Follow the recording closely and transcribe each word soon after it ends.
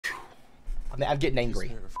I'm getting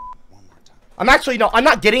angry. I'm actually no. I'm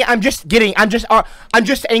not getting. I'm just getting. I'm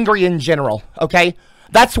just angry in general. Okay,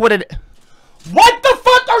 that's what it. What the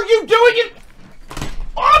fuck are you doing?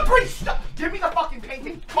 Aubery, stop! Give me the fucking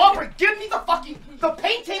painting. Aubery, give me the fucking. The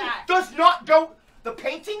painting does not go. The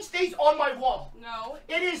painting stays on my wall. No.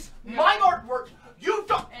 It is my artwork. You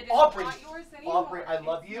don't. It is Aubery. Not yours anymore. Aubery, I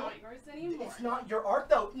love you. It's not yours anymore. It's not your art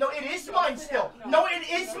though. No, it is mine still. No, it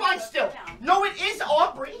is mine still. No, it is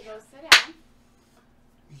Aubery. Go sit down.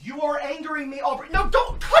 You are angering me, Aubery. No,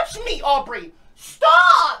 don't touch me, Aubery.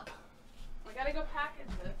 Stop. We gotta go package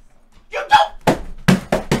this. You don't.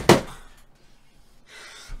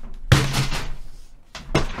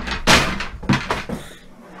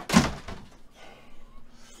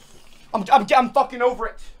 I'm fucking over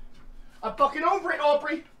it. I'm fucking over it,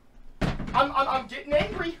 Aubery. I'm getting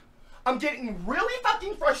angry. I'm getting really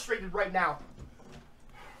fucking frustrated right now.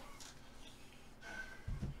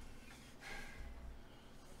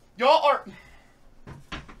 Y'all are.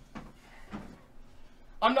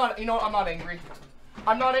 I'm not. You know what? I'm not angry.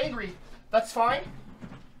 I'm not angry. That's fine.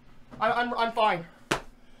 I'm fine.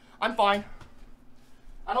 I'm fine.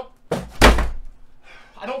 I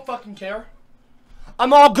don't fucking care.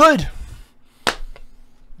 I'm all good.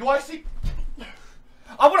 Do I see?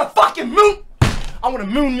 I want to fucking moon. I want to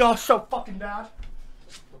moon y'all so fucking bad.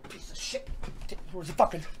 Little piece of shit. Where's the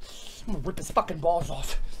fucking? I'm gonna rip his fucking balls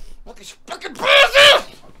off. Look at his fucking balls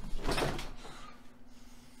off.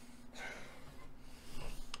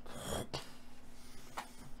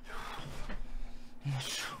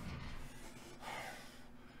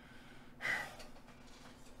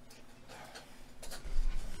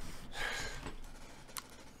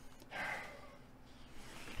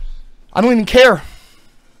 I don't even care.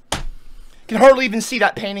 Can hardly even see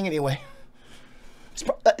that painting anyway.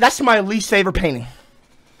 That's my least favorite painting.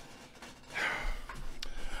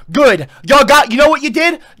 Good. Y'all got, you know what you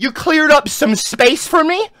did? You cleared up some space for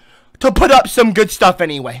me to put up some good stuff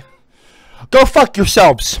anyway. Go fuck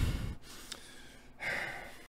yourselves.